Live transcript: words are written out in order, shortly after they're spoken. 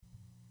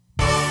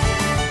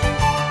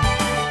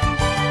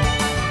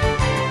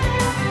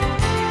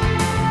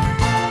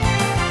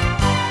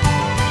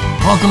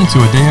Welcome to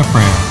a day of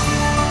prayer.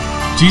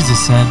 Jesus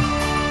said,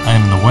 I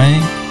am the way,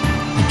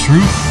 the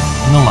truth,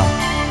 and the life.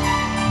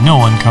 No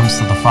one comes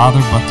to the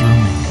Father but through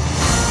me.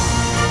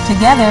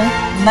 Together,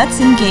 let's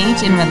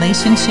engage in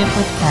relationship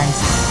with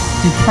Christ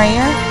through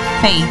prayer,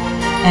 faith,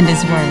 and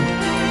His Word.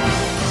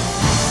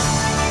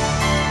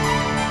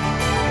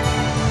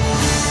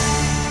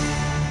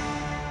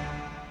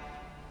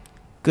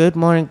 Good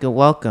morning and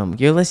welcome.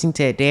 You're listening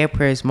to A Day of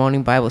Prayer's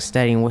morning Bible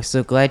study, and we're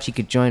so glad you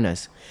could join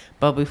us.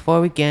 But before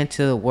we get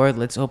into the Word,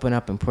 let's open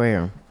up in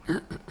prayer.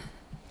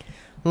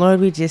 Lord,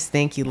 we just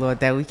thank you,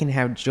 Lord, that we can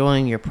have joy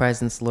in your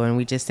presence, Lord. And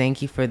we just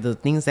thank you for the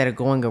things that are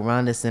going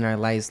around us in our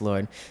lives,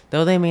 Lord.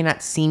 Though they may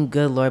not seem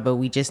good, Lord, but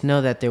we just know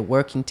that they're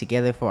working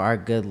together for our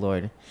good,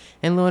 Lord.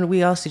 And Lord,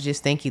 we also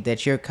just thank you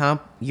that your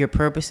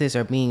purposes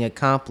are being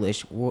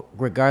accomplished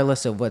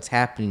regardless of what's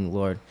happening,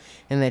 Lord.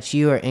 And that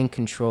you are in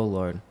control,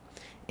 Lord.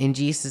 In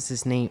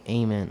Jesus' name,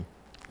 amen.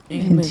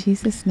 In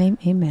Jesus' name,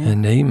 amen.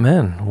 And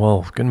amen.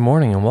 Well, good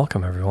morning and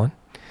welcome, everyone.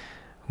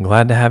 I'm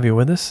glad to have you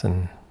with us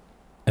and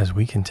as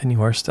we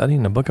continue our study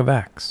in the book of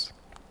Acts.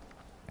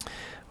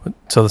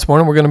 So this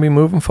morning we're going to be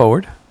moving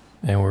forward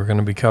and we're going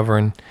to be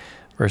covering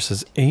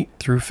verses 8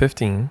 through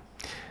 15.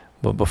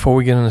 But before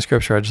we get into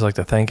scripture, I'd just like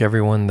to thank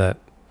everyone that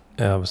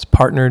was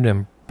partnered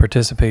and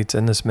participates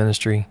in this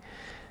ministry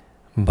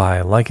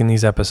by liking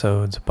these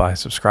episodes, by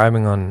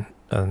subscribing on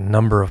a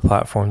number of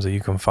platforms that you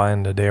can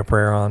find A Day of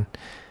Prayer on,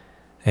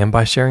 and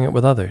by sharing it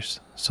with others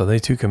so they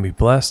too can be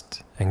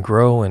blessed and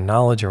grow in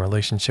knowledge and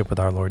relationship with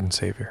our Lord and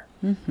Savior.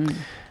 Mm-hmm.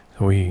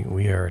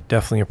 We are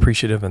definitely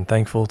appreciative and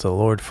thankful to the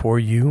Lord for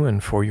you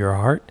and for your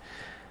heart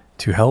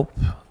to help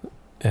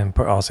and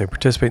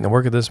participate in the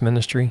work of this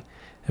ministry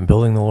and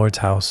building the Lord's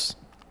house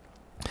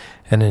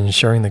and in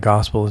ensuring the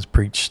gospel is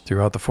preached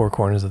throughout the four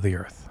corners of the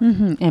earth.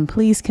 Mm-hmm. And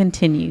please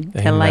continue to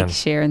Amen. like,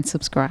 share, and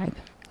subscribe.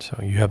 So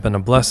you have been a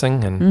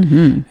blessing,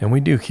 and we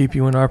do keep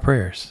you in our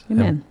prayers.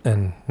 Amen.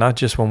 And not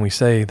just when we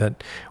say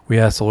that we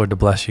ask the Lord to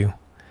bless you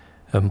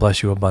and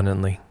bless you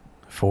abundantly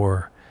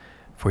for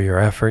your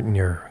effort and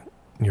your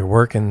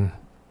work in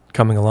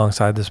coming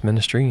alongside this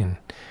ministry and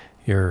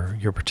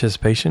your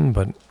participation,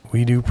 but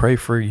we do pray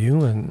for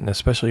you and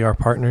especially our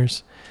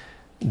partners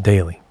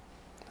daily.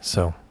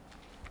 So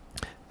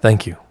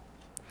thank you.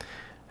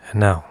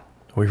 And now,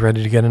 are we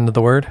ready to get into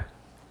the Word?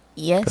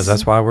 Yes. Because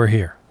that's why we're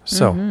here.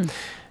 So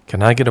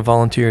can I get a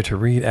volunteer to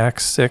read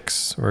Acts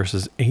 6,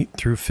 verses 8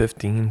 through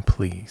 15,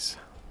 please?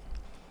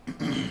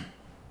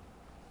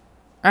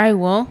 I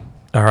will.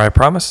 All right,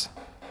 promise.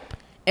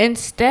 And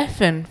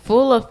Stephen,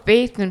 full of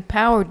faith and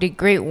power, did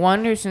great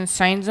wonders and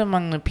signs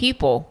among the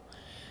people.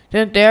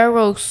 Then there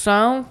arose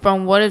some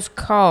from what is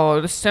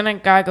called the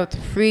synagogue of the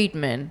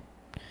freedmen,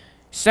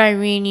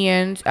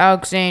 Cyrenians,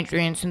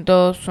 Alexandrians, and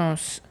those from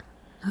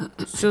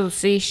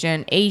Cilicia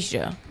and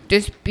Asia,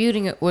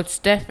 disputing it with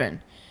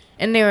Stephen.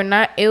 And they were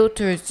not able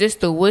to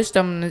resist the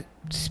wisdom and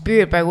the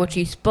spirit by which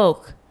he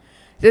spoke.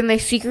 Then they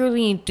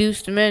secretly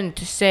induced men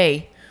to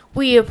say,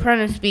 We have heard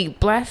him speak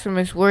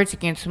blasphemous words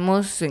against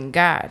Moses and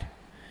God.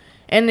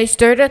 And they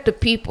stirred up the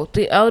people,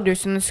 the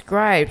elders and the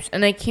scribes,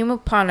 and they came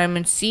upon him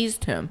and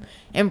seized him,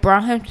 and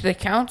brought him to the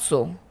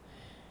council.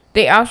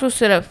 They also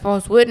set up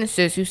false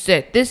witnesses who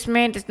said, This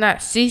man does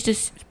not cease to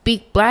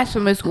speak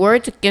blasphemous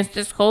words against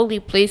this holy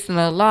place and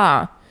the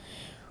law.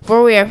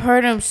 For we have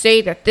heard him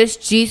say that this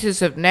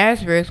Jesus of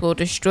Nazareth will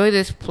destroy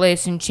this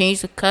place and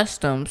change the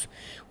customs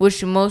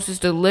which Moses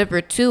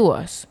delivered to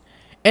us.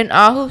 And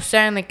all who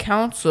sat in the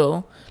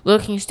council,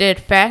 looking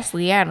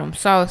steadfastly at him,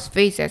 saw his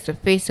face as the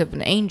face of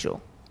an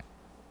angel.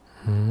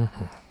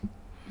 Mm-hmm.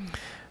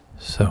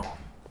 So,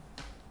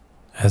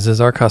 as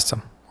is our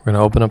custom, we're going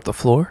to open up the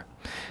floor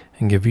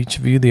and give each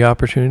of you the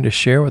opportunity to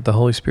share what the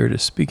Holy Spirit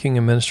is speaking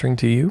and ministering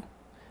to you.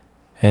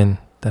 And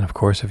then, of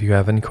course, if you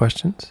have any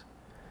questions,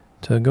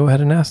 to go ahead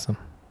and ask them.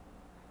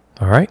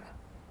 All right?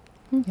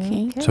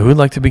 Okay. So who'd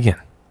like to begin?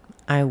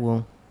 I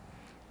will.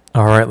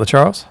 All right,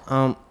 LaCharles.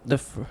 The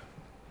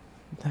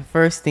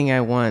first thing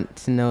I wanted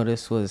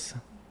to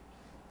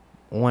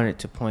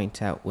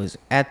point out was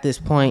at this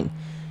point,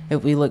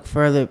 if we look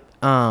further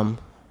on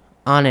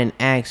in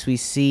Acts, we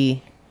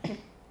see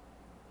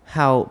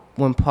how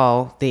when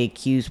they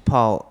accused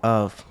Paul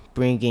of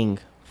bringing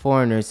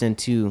foreigners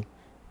into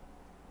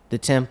the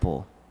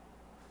temple.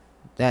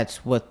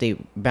 That's what they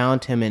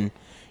bound him and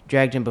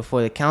dragged him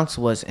before the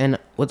council was. And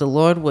what the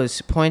Lord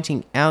was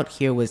pointing out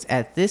here was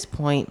at this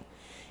point,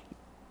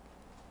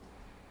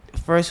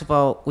 first of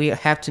all, we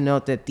have to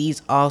note that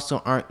these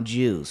also aren't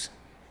Jews.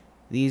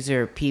 These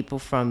are people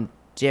from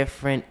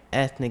different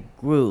ethnic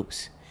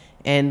groups.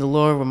 And the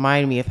Lord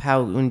reminded me of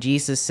how when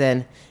Jesus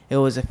said it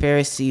was a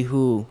Pharisee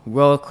who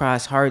rowed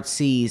across hard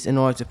seas in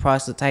order to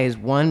proselytize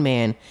one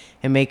man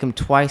and make him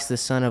twice the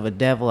son of a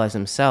devil as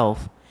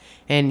himself.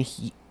 And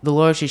the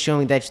Lord should show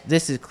me that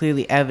this is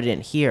clearly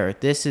evident here.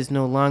 This is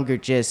no longer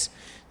just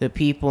the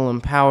people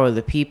in power,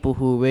 the people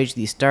who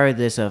originally started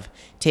this of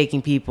taking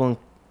people and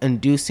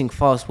inducing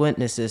false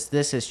witnesses.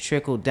 This has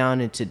trickled down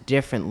into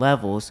different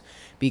levels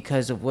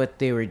because of what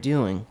they were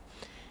doing.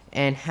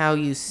 And how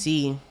you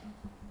see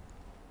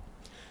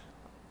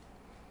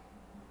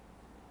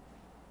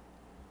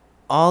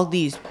all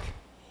these,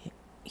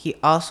 he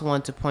also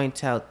wanted to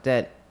point out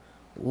that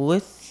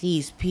with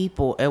these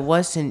people, it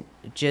wasn't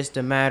just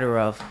a matter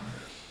of,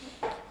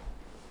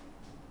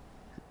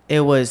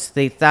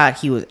 they thought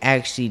he was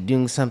actually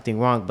doing something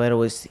wrong, but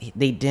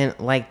they didn't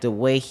like the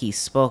way he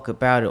spoke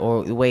about it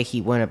or the way he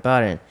went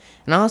about it.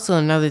 And also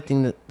another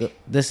thing,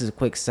 this is a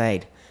quick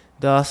side,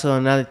 also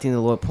another thing the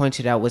Lord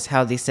pointed out was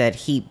how they said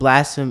he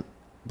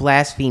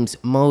blasphemes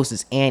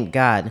Moses and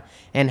God,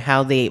 and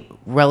how they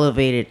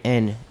relevated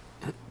and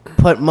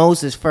put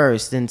Moses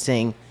first and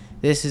saying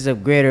this is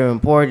of greater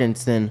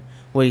importance than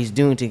what he's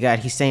doing to God.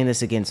 He's saying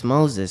this against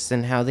Moses,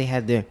 and how they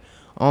had their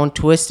own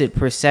twisted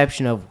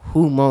perception of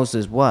who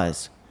Moses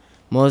was.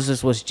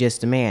 Moses was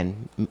just a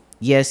man.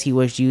 Yes, he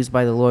was used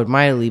by the Lord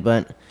mightily,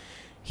 but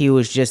he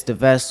was just a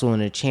vessel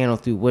and a channel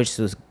through which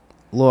the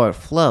Lord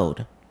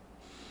flowed.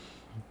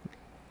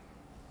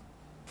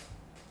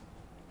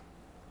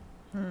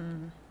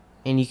 And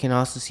you can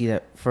also see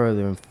that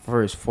further in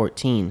verse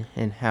 14,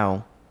 and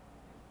how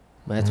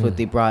that's what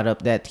they brought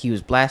up, that he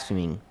was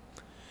blaspheming.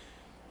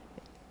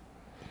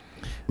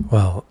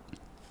 Well,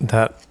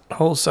 that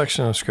whole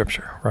section of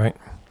scripture, right?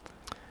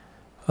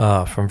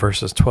 From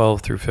verses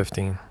 12 through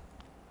 15.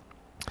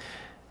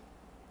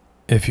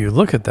 If you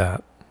look at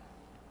that,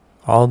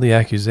 all the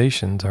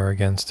accusations are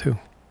against who?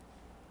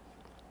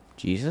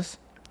 Jesus?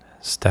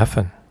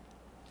 Stephen.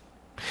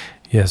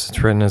 Yes,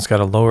 it's written, it's got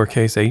a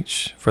lowercase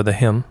h for the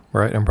him,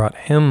 right? And brought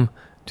him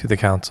to the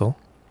council.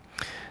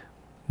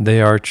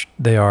 They are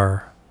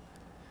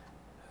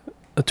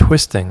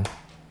twisting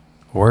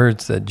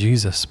words that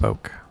Jesus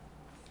spoke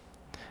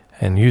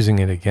and using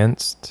it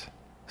against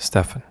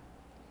Stephen.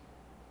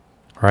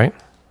 Right?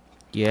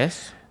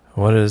 Yes.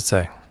 What did it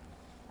say?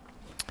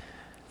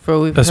 For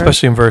we've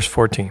especially in verse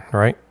 14,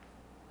 right?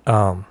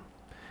 That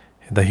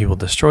he will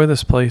destroy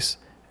this place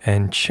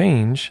and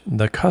change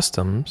the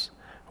customs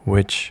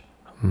which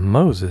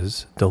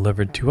Moses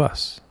delivered to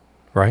us,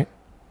 right?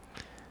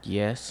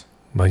 Yes.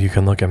 But you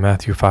can look at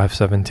Matthew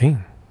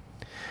 5:17,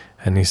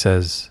 and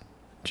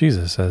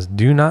Jesus says,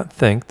 "Do not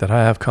think that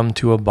I have come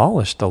to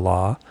abolish the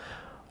law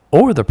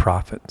or the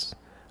prophets.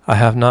 I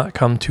have not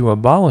come to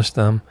abolish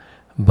them,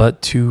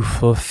 but to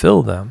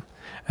fulfill them."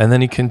 And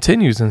then he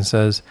continues and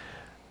says,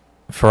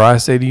 "For I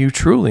say to you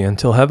truly,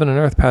 until heaven and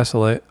earth pass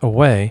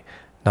away,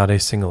 not a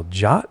single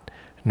jot,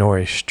 nor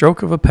a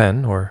stroke of a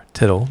pen," or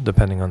tittle,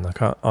 depending on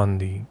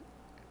the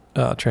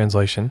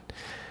translation,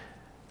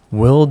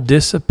 "will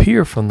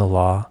disappear from the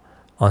law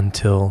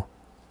until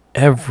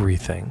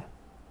everything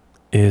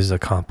is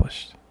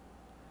accomplished."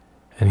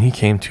 And he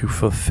came to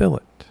fulfill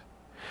it.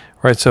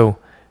 Right? So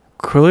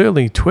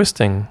clearly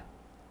twisting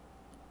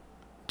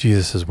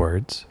Jesus'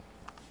 words,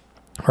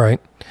 right?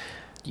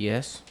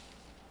 Yes.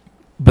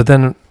 But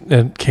then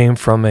it came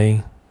from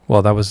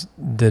that was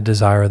the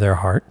desire of their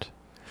heart.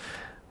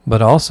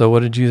 But also,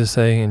 what did Jesus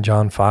say in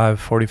John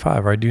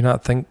 5:45? Right? "Do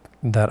not think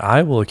that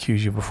I will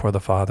accuse you before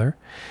the Father.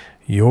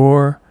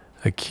 Your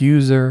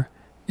accuser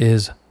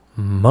is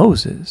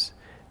Moses,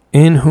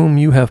 in whom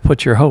you have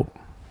put your hope."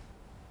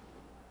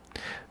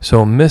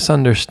 So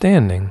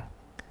misunderstanding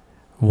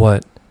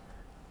what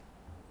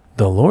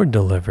the Lord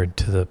delivered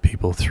to the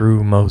people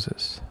through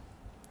Moses.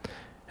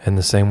 In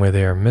the same way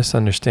they are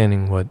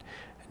misunderstanding what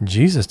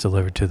Jesus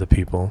delivered to the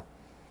people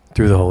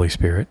through the Holy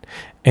Spirit,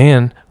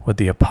 and what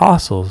the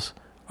apostles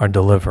are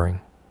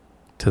delivering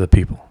to the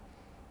people.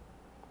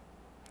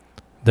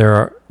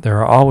 There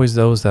are always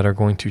those that are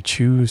going to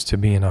choose to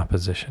be in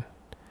opposition.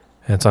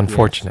 And it's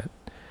unfortunate.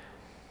 Yes.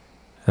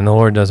 And the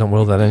Lord doesn't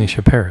will that any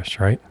should perish,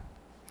 right?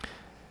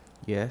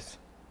 Yes.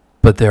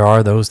 But there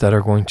are those that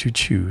are going to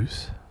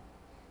choose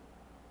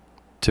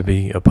to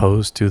be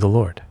opposed to the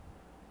Lord.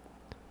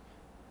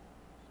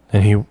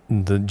 And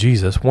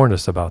Jesus warned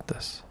us about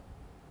this.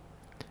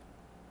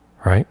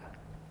 Right?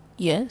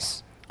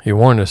 Yes. He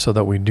warned us so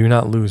that we do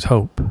not lose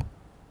hope,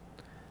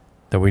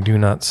 that we do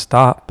not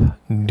stop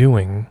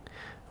doing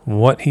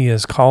what he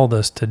has called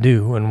us to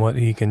do, and what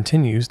he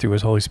continues through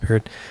his Holy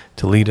Spirit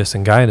to lead us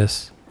and guide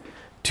us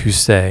to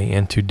say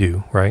and to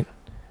do, right?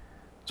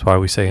 That's why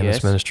we say in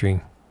this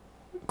ministry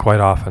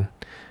quite often,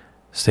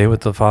 say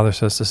what the Father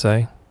says to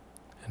say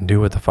and do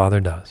what the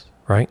Father does,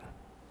 right?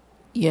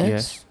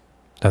 Yes.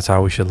 That's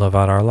how we should live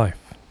out our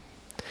life.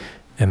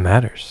 It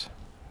matters.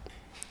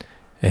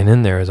 And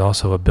in there is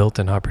also a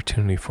built-in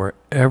opportunity for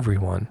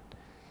everyone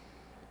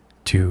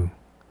to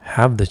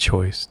have the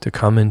choice to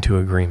come into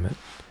agreement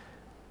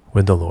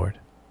with the Lord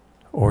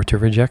or to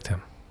reject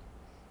him.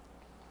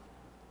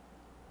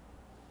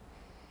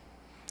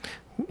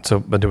 So,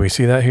 but do we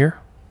see that here?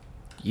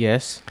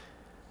 Yes.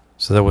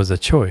 So there was a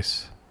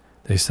choice.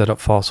 They set up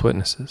false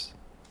witnesses.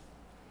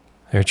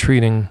 They're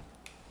treating,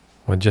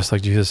 just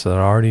like Jesus had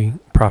already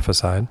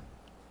prophesied,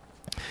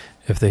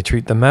 if they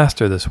treat the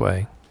master this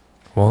way,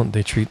 won't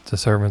they treat the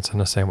servants in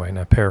the same way? And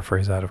I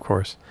paraphrase that, of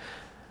course,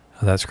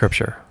 of that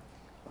scripture.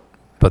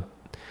 But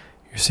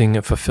you're seeing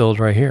it fulfilled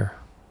right here.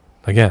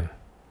 Again,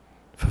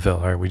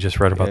 fulfilled. Right? We just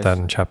read about that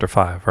in chapter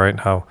 5, right?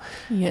 How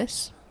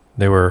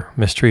they were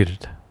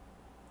mistreated.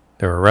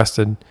 They were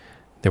arrested.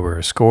 They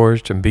were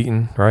scourged and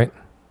beaten, right?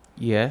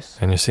 Yes.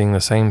 And you're seeing the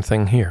same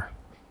thing here.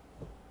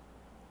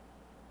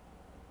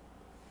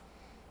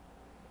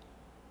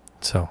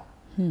 So.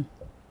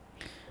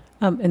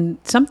 And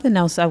something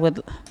else I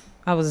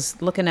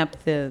was looking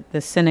up the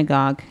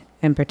synagogue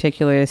in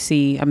particular to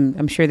see,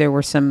 I'm sure there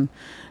were some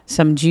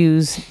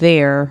Jews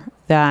there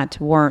that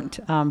weren't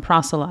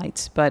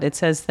proselytes, but it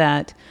says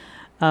that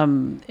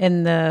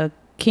in the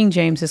King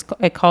James,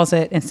 it calls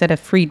it, instead of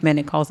freedmen,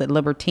 it calls it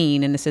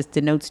libertine. And it says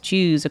denotes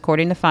Jews,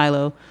 according to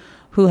Philo,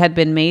 who had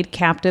been made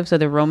captives of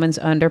the Romans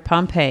under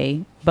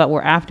Pompey, but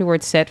were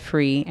afterwards set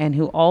free, and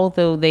who,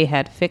 although they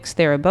had fixed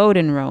their abode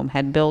in Rome,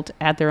 had built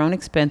at their own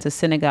expense a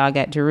synagogue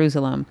at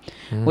Jerusalem,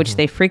 which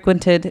they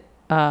frequented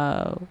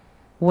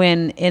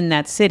when in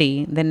that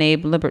city. The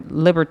name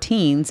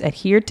libertines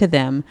adhered to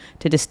them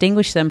to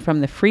distinguish them from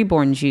the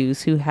freeborn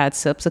Jews who had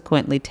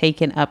subsequently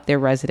taken up their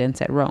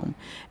residence at Rome.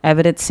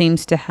 Evidence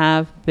seems to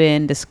have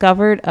been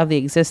discovered of the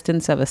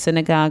existence of a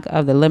synagogue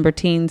of the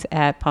libertines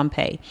at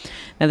Pompeii.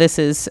 Now, this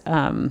is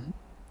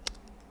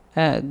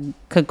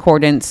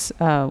concordance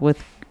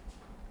with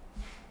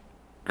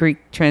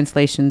Greek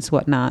translations,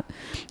 whatnot.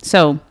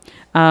 So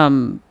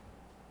there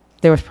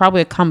was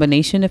probably a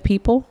combination of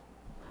people,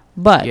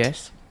 but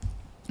Yes.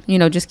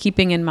 Just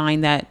keeping in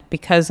mind that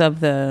because of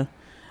the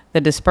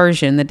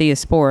dispersion, the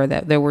diaspora,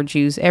 that there were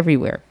Jews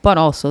everywhere, but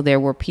also there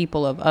were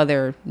people of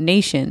other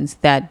nations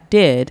that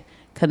did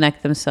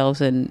connect themselves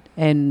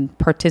and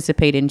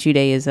participate in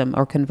Judaism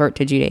or convert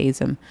to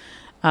Judaism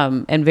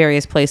in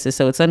various places.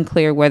 So it's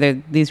unclear whether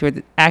these were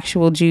the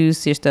actual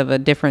Jews just of a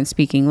different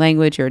speaking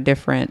language or a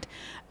different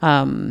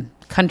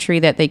country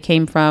that they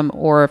came from,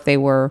 or if they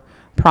were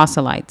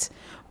proselytes.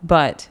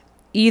 But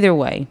either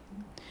way,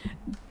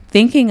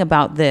 thinking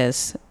about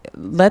this,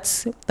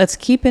 let's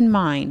keep in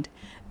mind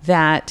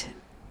that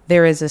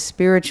there is a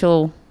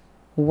spiritual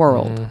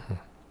world.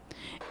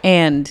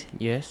 And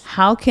Yes.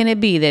 how can it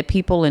be that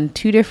people in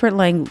two different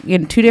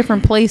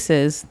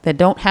places that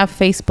don't have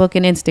Facebook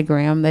and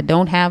Instagram, that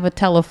don't have a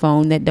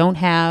telephone, that don't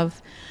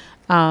have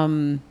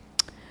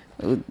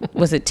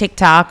was it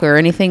TikTok or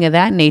anything of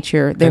that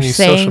nature, they're Any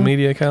saying social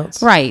media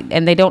accounts? right,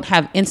 and they don't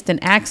have instant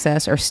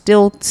access, are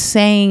still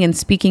saying and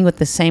speaking with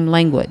the same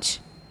language?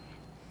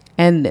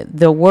 And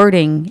the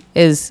wording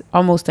is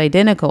almost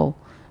identical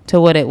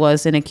to what it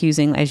was in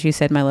accusing, as you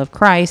said, my love,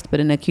 Christ, but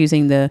in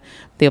accusing the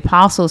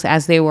apostles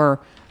as they were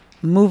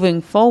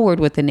moving forward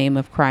with the name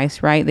of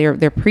Christ, right?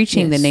 They're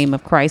preaching the Yes. name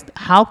of Christ.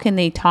 How can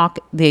they talk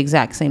the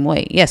exact same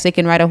way? Yes, they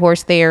can ride a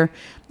horse there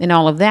and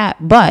all of that,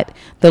 but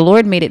the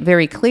Lord made it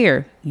very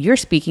clear, you're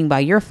speaking by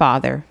your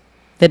father,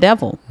 the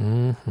devil.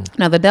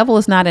 Now, the devil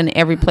is not in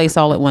every place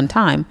all at one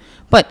time,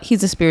 but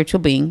he's a spiritual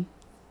being.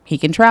 He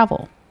can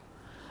travel.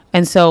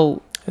 And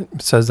so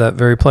It says that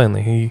very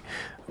plainly. He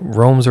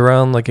roams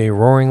around like a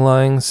roaring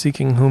lion,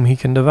 seeking whom he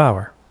can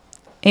devour.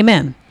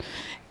 amen.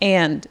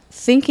 And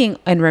thinking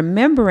and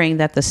remembering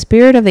that the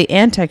spirit of the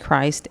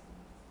Antichrist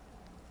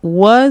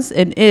was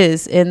and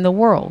is in the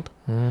world.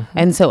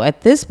 And so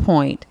at this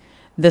point,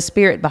 the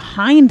spirit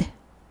behind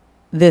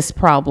this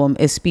problem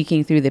is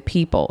speaking through the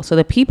people. So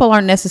the people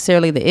aren't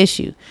necessarily the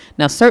issue.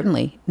 Now,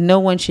 certainly, no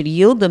one should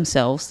yield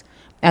themselves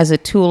as a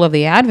tool of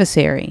the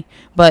adversary.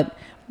 But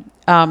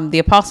the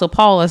Apostle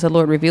Paul, as the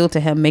Lord revealed to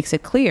him, makes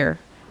it clear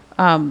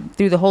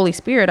through the Holy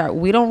Spirit,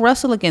 we don't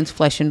wrestle against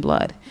flesh and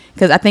blood.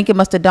 Because I think it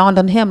must have dawned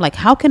on him, like,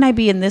 how can I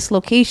be in this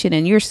location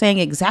and you're saying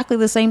exactly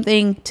the same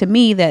thing to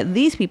me that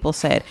these people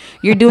said?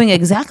 You're doing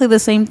exactly the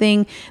same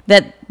thing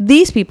that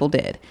these people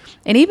did.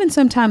 And even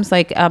sometimes,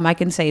 like, I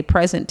can say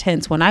present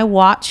tense, when I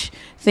watch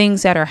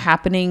things that are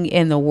happening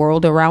in the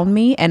world around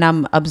me and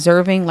I'm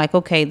observing, like,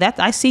 okay,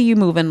 I see you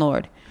moving,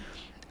 Lord.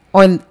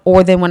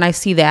 Or then when I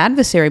see the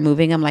adversary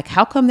moving, I'm like,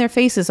 how come their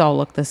faces all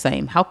look the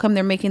same? How come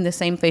they're making the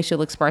same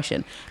facial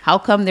expression? How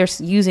come they're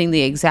using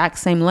the exact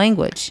same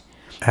language?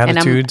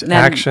 Attitudes,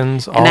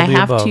 actions, all and I the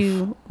have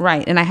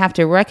above. and I have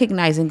to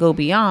recognize and go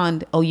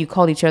beyond, oh, you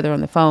called each other on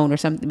the phone or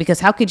something, because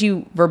how could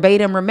you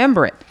verbatim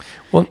remember it?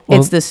 Well,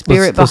 It's the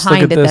spirit let's look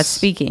behind at it this. that's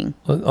speaking.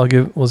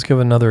 Let's give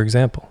another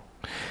example.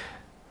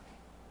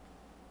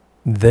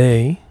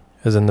 They,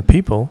 as in the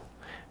people,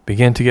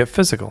 began to get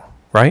physical,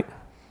 right?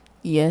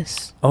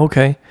 Yes.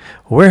 Okay.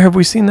 Where have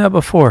we seen that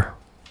before?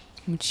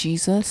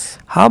 Jesus.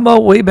 How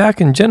about way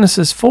back in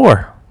Genesis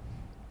 4?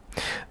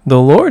 The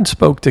Lord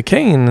spoke to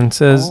Cain and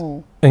says,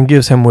 Oh. and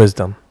gives him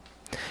wisdom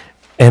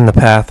and the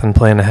path and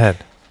plan ahead,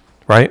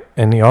 right?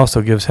 And he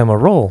also gives him a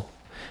role.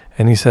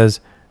 And he says,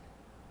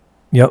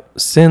 yep,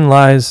 sin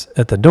lies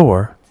at the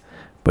door,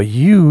 but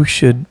you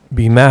should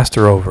be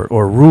master over it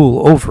or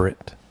rule over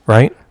it,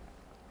 right?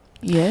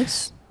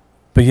 Yes.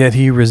 But yet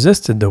he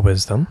resisted the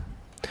wisdom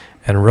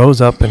and rose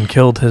up and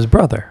killed his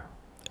brother,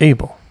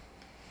 Abel.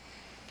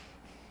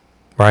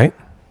 Right?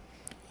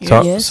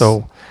 Yes.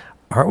 So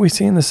aren't we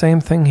seeing the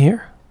same thing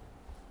here?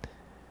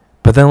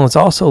 But then let's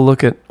also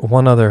look at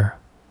one other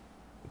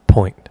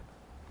point.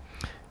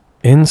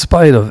 In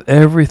spite of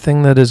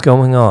everything that is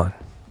going on,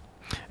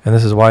 and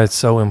this is why it's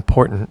so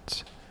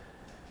important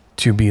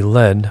to be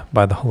led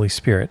by the Holy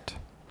Spirit.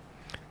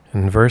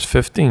 In verse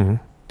 15,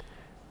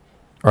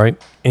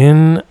 right?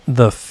 In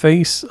the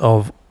face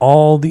of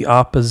all the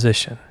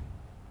opposition,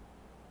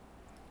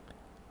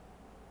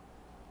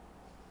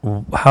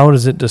 how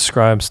does it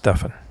describe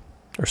Stephen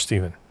or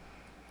Stephen?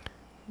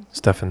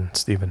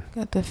 Stephen.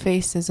 Got the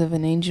faces of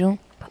an angel.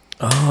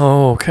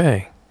 Oh,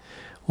 okay.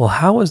 Well,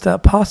 how is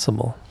that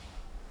possible?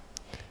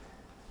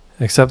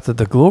 Except that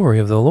the glory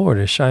of the Lord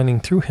is shining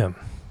through him.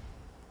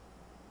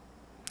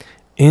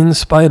 In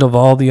spite of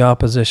all the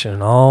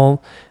opposition,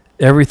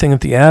 everything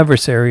that the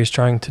adversary is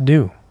trying to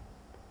do,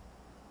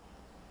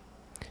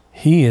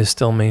 he is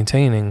still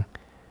maintaining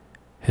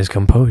his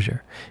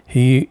composure.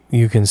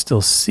 You can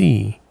still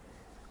see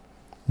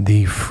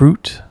the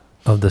fruit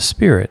of the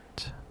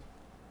Spirit,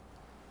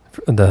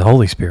 the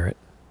Holy Spirit,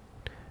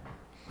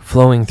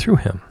 flowing through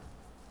him.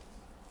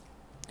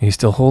 He's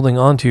still holding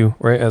on to,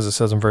 right, as it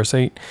says in verse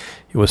 8,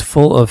 he was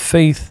full of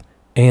faith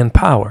and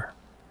power.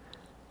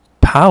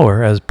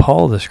 Power, as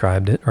Paul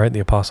described it, right, the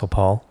Apostle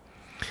Paul.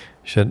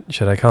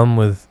 Did I come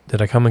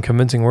in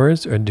convincing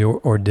words,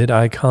 or did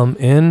I come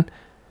in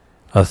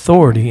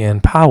authority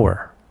and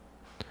power?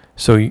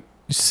 So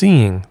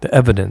seeing the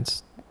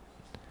evidence,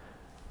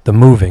 the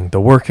moving,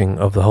 the working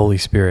of the Holy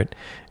Spirit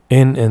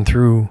in and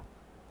through,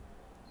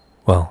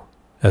 well,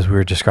 as we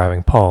were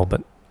describing Paul,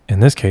 but in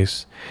this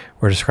case,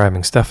 we're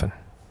describing Stephen.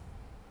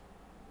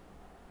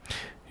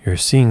 You're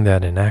seeing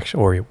that in action,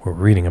 or we're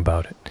reading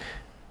about it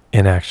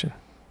in action,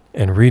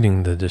 and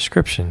reading the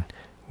description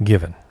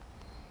given.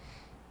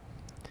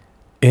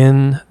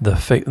 In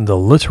the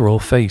literal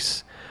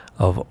face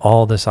of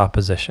all this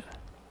opposition.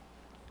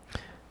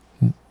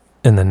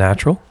 In the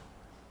natural,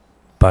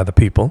 by the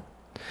people,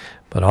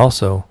 but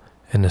also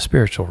in the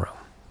spiritual realm.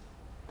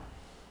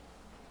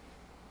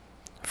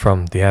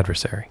 From the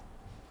adversary,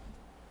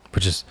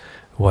 which is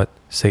what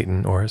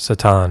Satan or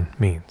Satan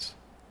means.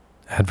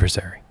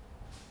 Adversary.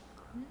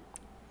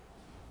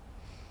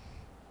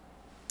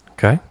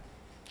 Okay?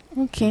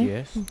 Okay.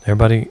 Yes.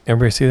 Everybody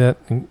see that?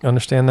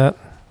 Understand that?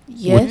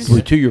 Yes.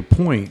 To your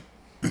point,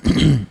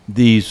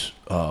 these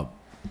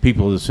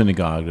people of the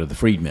synagogue, or the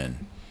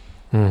freedmen,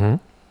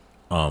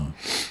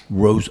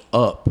 rose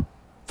up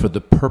for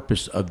the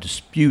purpose of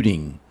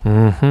disputing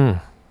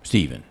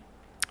Stephen.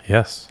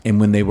 Yes. And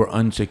when they were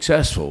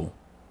unsuccessful,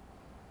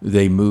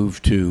 they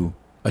moved to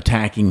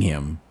attacking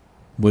him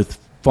with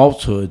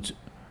falsehoods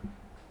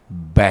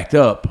backed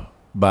up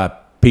by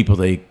people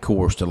they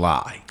coerced to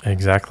lie.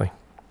 Exactly.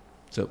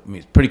 So I mean,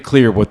 it's pretty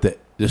clear what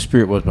the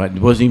spirit was behind.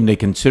 It wasn't even they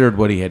considered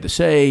what he had to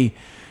say.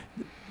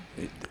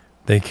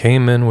 They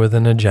came in with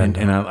an agenda.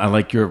 And I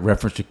like your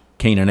reference to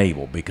Cain and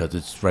Abel, because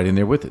it's right in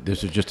there with it.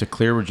 This is just a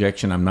clear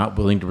rejection. I'm not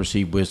willing to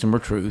receive wisdom or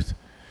truth.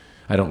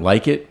 I don't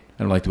like it.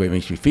 I don't like the way it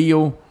makes me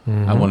feel.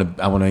 I want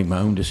to make my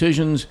own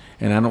decisions,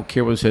 and I don't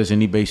care whether it has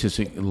any basis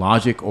in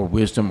logic or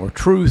wisdom or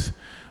truth.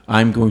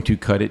 I'm going to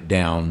cut it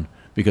down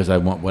because I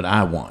want what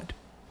I want.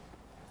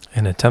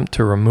 An attempt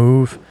to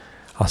remove,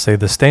 I'll say,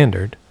 the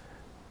standard,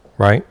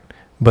 right?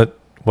 But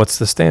what's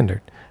the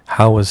standard?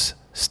 How was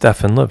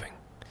Stephen living?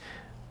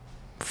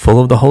 Full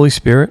of the Holy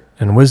Spirit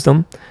and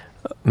wisdom,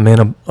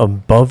 man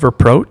above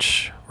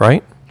reproach,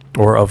 right?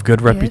 Or of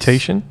good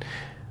reputation.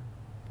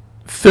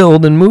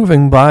 Filled and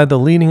moving by the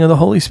leading of the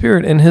Holy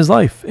Spirit in his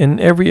life, in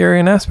every area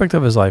and aspect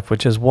of his life,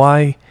 which is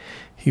why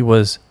he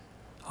was,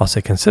 I'll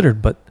say,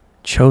 considered, but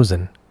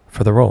chosen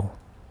for the role.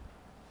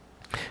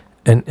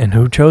 And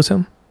who chose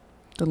him?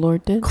 The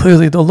Lord did.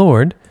 Clearly the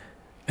Lord,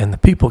 and the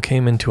people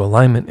came into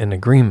alignment and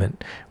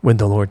agreement with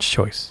the Lord's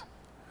choice.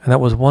 And that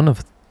was one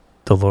of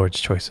the Lord's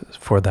choices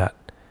for that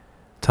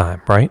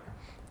time, right?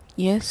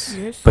 Yes.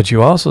 But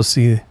you also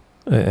see,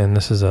 and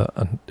this is a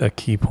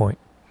key point,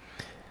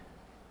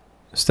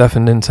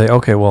 Stephen didn't say,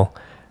 okay, well,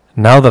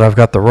 now that I've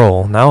got the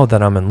role, now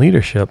that I'm in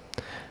leadership,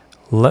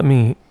 let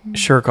me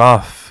shirk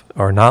off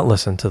or not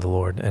listen to the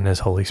Lord and his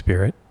Holy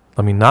Spirit.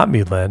 Let me not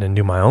be led and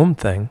do my own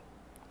thing.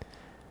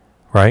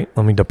 Right?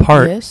 Let me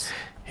depart. Yes.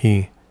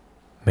 He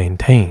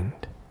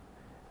maintained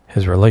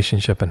his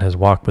relationship and his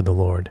walk with the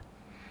Lord.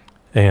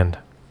 And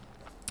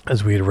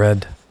as we had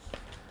read,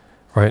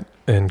 right,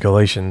 in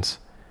Galatians,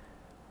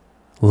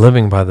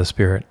 living by the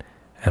Spirit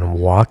and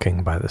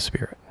walking by the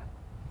Spirit.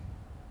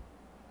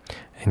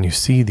 And you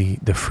see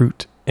the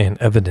fruit and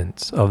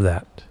evidence of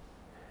that.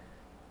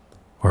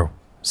 Or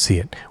see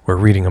it. We're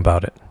reading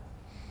about it.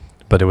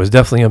 But it was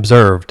definitely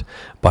observed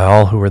by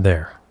all who were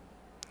there.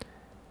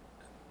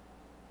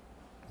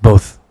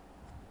 Both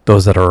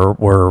those that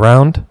were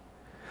around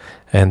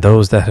and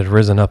those that had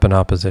risen up in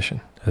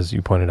opposition, as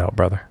you pointed out,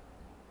 brother.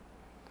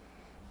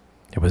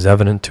 It was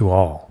evident to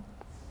all.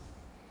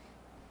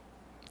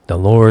 The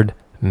Lord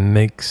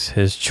makes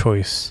his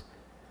choice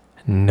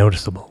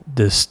noticeable,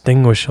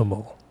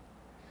 distinguishable.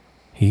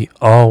 He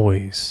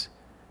always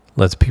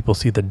lets people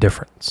see the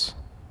difference.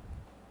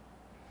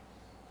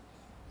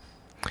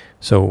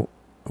 So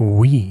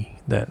we,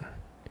 then,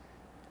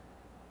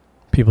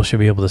 people should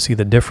be able to see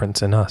the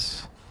difference in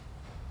us.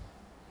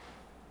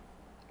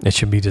 It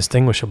should be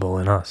distinguishable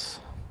in us.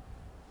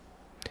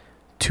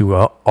 To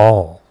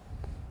all.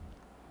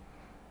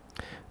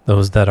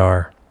 Those that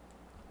are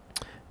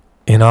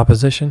in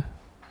opposition,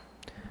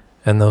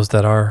 and those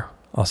that are,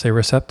 I'll say,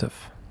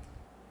 receptive.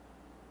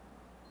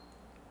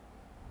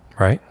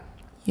 Right?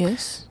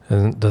 Yes.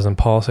 Doesn't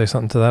Paul say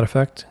something to that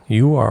effect?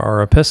 You are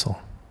our epistle,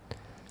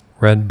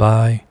 read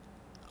by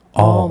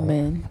all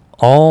men.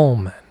 All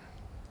men.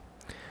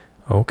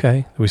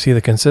 Okay. Do we see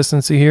the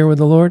consistency here with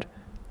the Lord?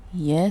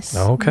 Yes.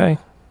 Okay.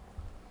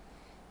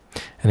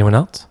 Anyone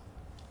else?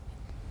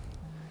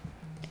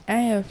 I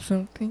have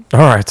something. All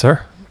right,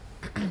 sir.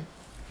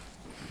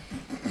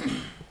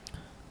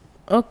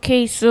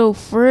 Okay, so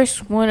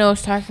first when I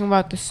was talking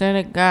about the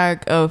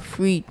synagogue of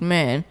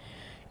freedmen,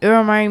 it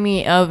reminded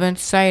me of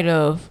inside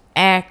of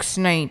Acts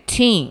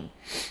 19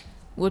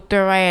 with the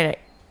riot at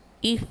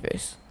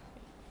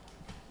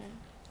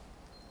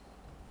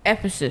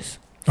Ephesus.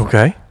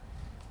 Okay.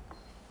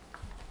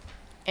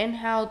 And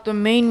how the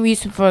main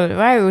reason for the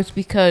riot was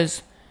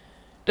because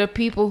the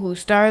people who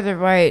started the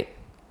riot,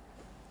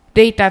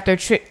 they thought they're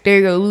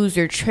going to lose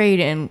their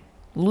trade and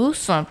lose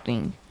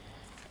something.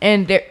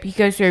 And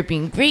because they're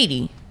being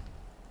greedy.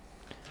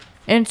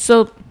 And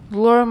so the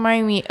Lord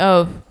reminded me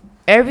of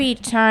every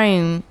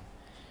time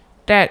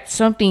that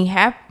something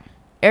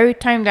every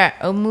time that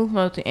a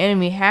movement of the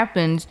enemy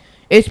happens,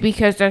 it's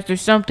because that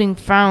there's something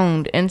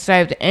found inside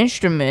of the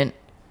instrument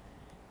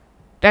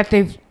that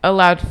they've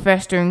allowed to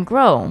fester and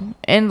grow.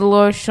 And the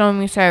Lord showed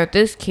me inside of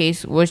this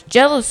case was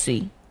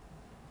jealousy.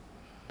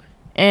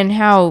 And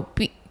how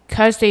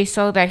because they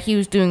saw that he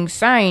was doing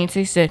signs,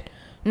 they said,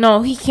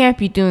 no, he can't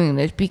be doing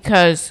this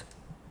because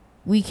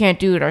we can't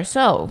do it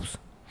ourselves.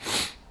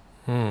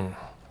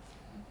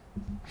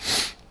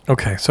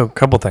 Okay, so a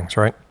couple things,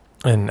 right?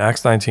 In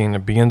Acts 19,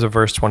 it begins at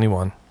verse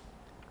 21.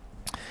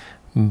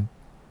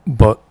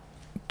 But,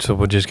 so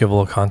we'll just give a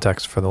little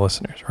context for the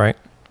listeners, right?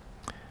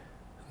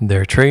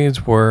 Their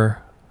trades were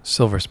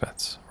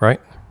silversmiths,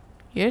 right?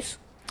 Yes?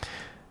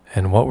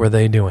 And what were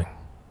they doing?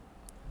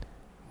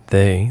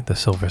 They, the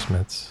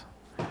silversmiths,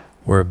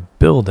 were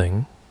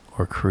building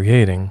or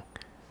creating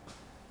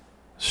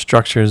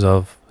structures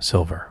of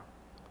silver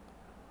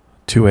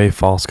to a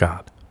false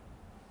god.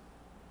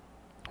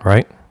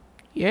 Right?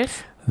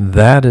 Yes?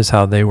 That is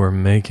how they were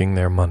making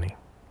their money.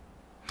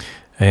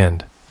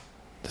 And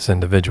this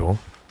individual,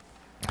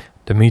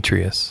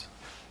 Demetrius,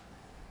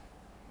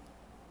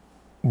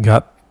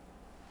 got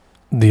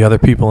the other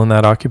people in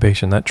that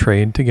occupation, that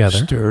trade together.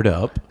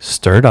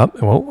 Stirred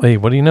up. Well, hey,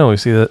 what do you know? You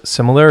see the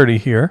similarity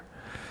here,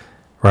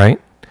 right?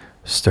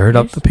 Stirred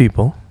up Yes. the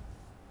people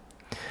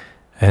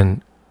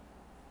and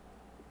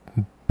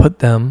put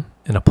them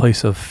in a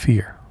place of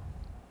fear.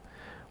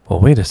 Well,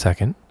 wait a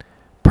second.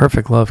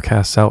 Perfect love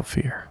casts out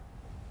fear.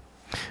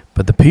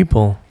 But the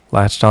people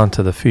latched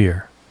onto the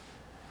fear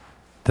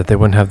that they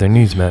wouldn't have their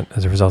needs met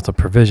as a result of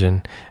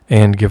provision,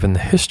 and given the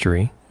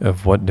history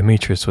of what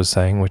Demetrius was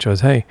saying, which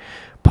was, hey,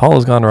 Paul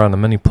has gone around to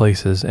many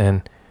places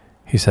and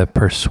he said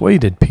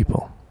persuaded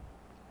people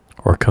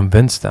or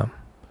convinced them,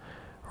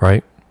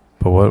 right?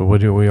 But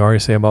what do we already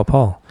say about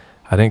Paul?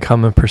 I didn't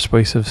come in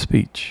persuasive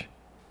speech,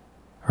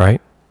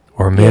 right?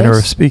 Or manner of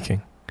Yes.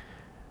 speaking.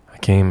 I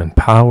came in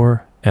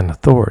power and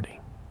authority.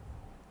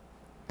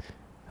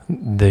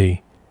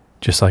 They,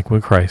 just like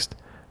with Christ,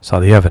 saw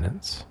the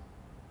evidence,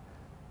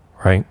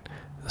 right?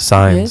 The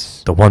signs,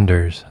 Yes. the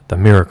wonders, the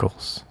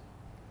miracles,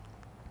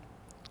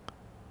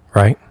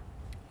 right?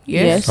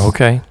 Yes. Yes.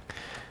 Okay.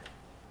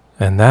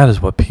 And that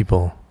is what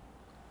people,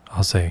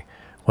 I'll say,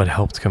 what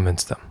helped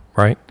convince them,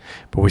 right?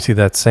 But we see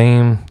that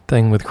same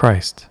thing with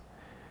Christ.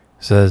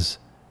 It says,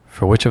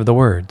 for which of the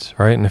words,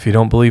 right? And if you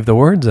don't believe the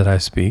words that I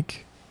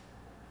speak,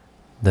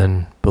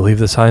 then believe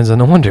the signs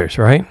and the wonders,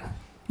 right?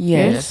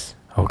 Yes.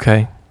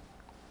 Okay.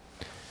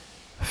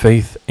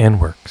 Faith and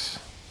works.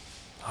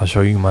 I'll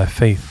show you my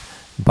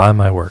faith by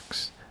my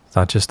works. It's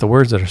not just the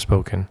words that are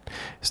spoken.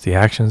 It's the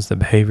actions, the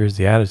behaviors,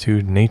 the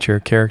attitude, nature,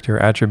 character,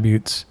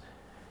 attributes,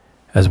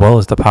 as well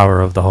as the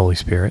power of the Holy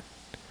Spirit.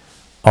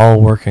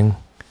 All working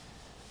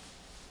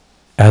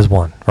as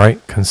one,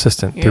 right?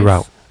 Consistent Yes.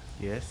 throughout.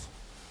 Yes.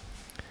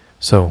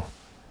 So,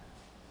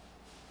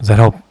 does that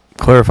help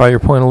clarify your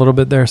point a little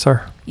bit there,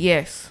 sir?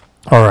 Yes.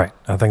 All right.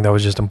 I think that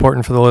was just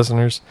important for the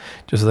listeners,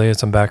 just so they had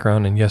some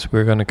background. And yes,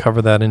 we're going to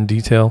cover that in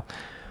detail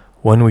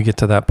when we get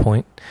to that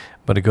point.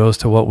 But it goes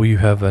to what we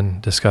have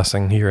been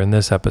discussing here in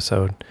this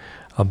episode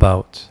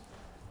about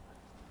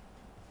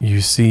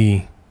you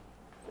see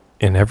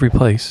in every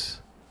place,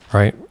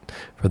 right?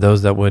 For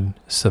those that would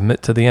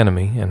submit to the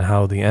enemy and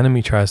how the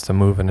enemy tries to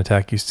move and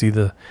attack, you see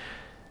the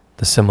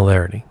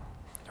similarity,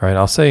 right?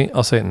 I'll say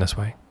it in this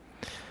way.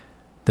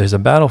 There's a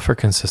battle for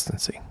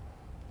consistency,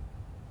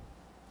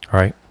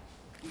 right?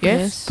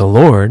 Yes. The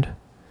Lord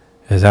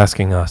is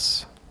asking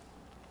us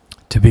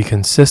to be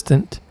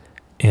consistent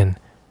in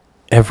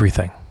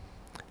everything,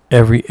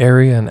 every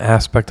area and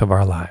aspect of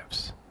our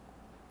lives,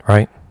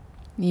 right?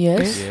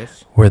 Yes.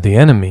 Yes. Where the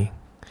enemy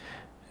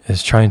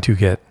is trying to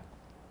get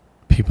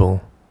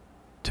people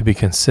to be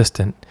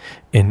consistent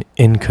in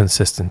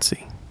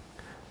inconsistency.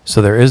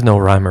 So there is no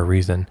rhyme or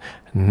reason.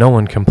 No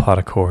one can plot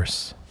a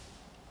course.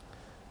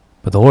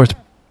 But the Lord's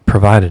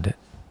provided it,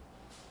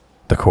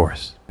 the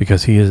course,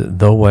 because he is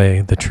the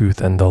way, the truth,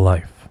 and the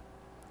life.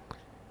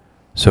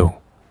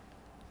 So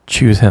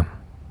choose him,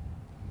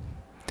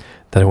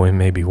 that it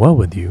may be well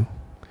with you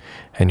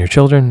and your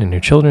children and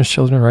your children's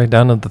children, right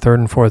down to the third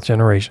and fourth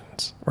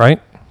generations,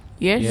 right?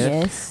 Yes.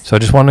 Yes. So I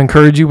just want to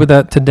encourage you with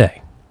that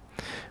today,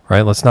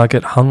 right? Let's not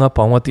get hung up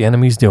on what the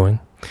enemy's doing,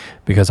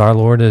 because our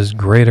Lord is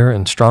greater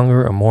and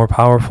stronger and more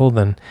powerful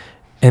than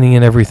any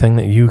and everything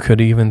that you could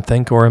even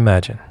think or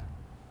imagine.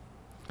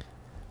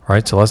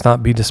 Right? So let's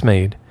not be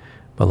dismayed,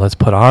 but let's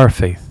put our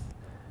faith,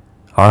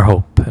 our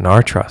hope, and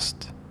our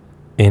trust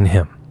in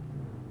him.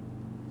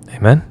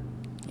 Amen?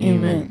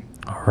 Amen.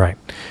 All right.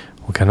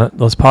 Well,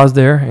 let's pause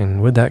there,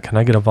 and with that, can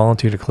I get a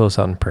volunteer to close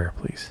out in prayer,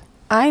 please?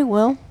 I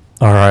will.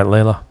 All right,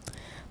 Layla.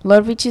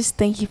 Lord, we just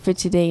thank you for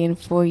today and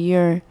for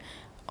your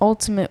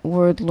ultimate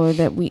word, Lord,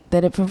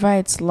 that it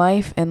provides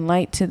life and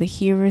light to the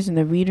hearers and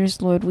the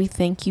readers, Lord. We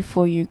thank you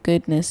for your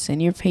goodness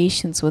and your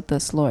patience with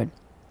us, Lord.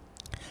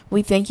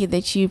 We thank you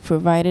that you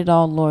provided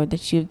all, Lord,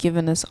 that you've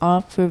given us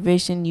all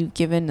provision. You've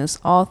given us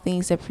all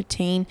things that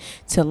pertain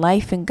to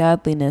life and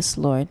godliness,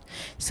 Lord.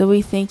 So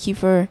we thank you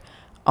for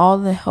all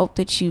the help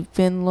that you've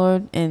been,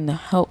 Lord, and the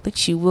help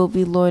that you will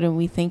be, Lord. And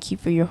we thank you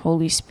for your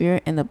Holy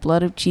Spirit and the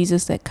blood of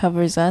Jesus that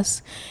covers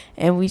us.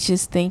 And we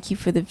just thank you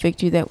for the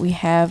victory that we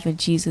have in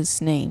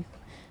Jesus' name.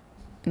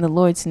 In the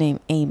Lord's name,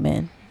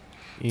 amen.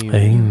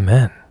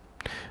 Amen.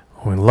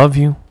 We love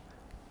you.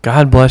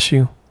 God bless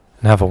you,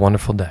 and have a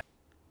wonderful day.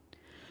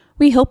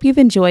 We hope you've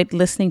enjoyed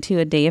listening to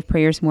A Day of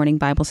Prayers morning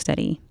Bible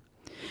study.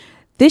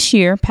 This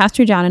year,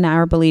 Pastor John and I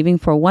are believing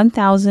for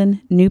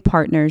 1,000 new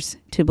partners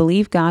to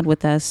believe God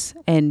with us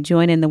and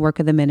join in the work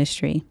of the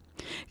ministry.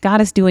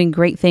 God is doing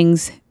great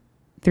things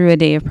through A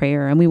Day of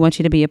Prayer, and we want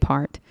you to be a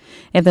part.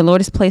 If the Lord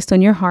has placed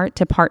on your heart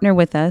to partner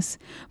with us,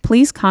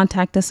 please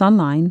contact us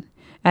online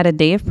at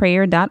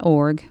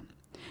adayofprayer.org.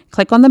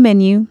 Click on the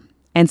menu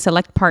and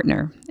select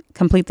Partner.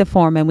 Complete the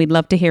form, and we'd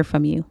love to hear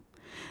from you.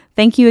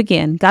 Thank you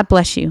again. God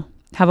bless you.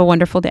 Have a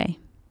wonderful day.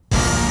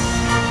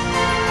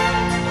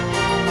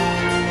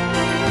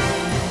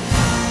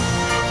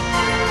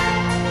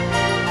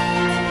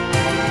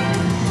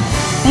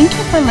 Thank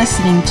you for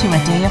listening to A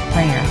Day of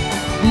Prayer.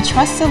 We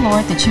trust the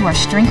Lord that you are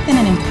strengthened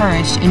and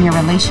encouraged in your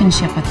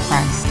relationship with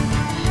Christ.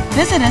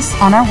 Visit us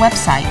on our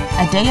website,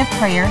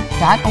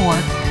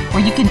 adayofprayer.org,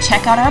 where you can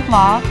check out our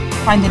blog,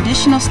 find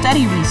additional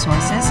study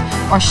resources,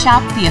 or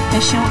shop the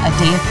official A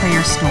Day of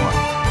Prayer store.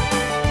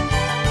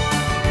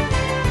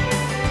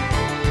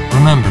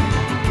 Remember,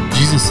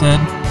 Jesus said,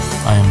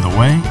 I am the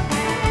way,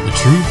 the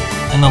truth,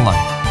 and the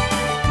life.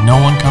 No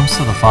one comes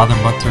to the Father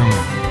but through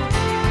me.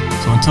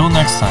 So until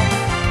next time,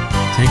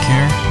 take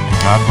care and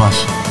God bless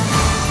you.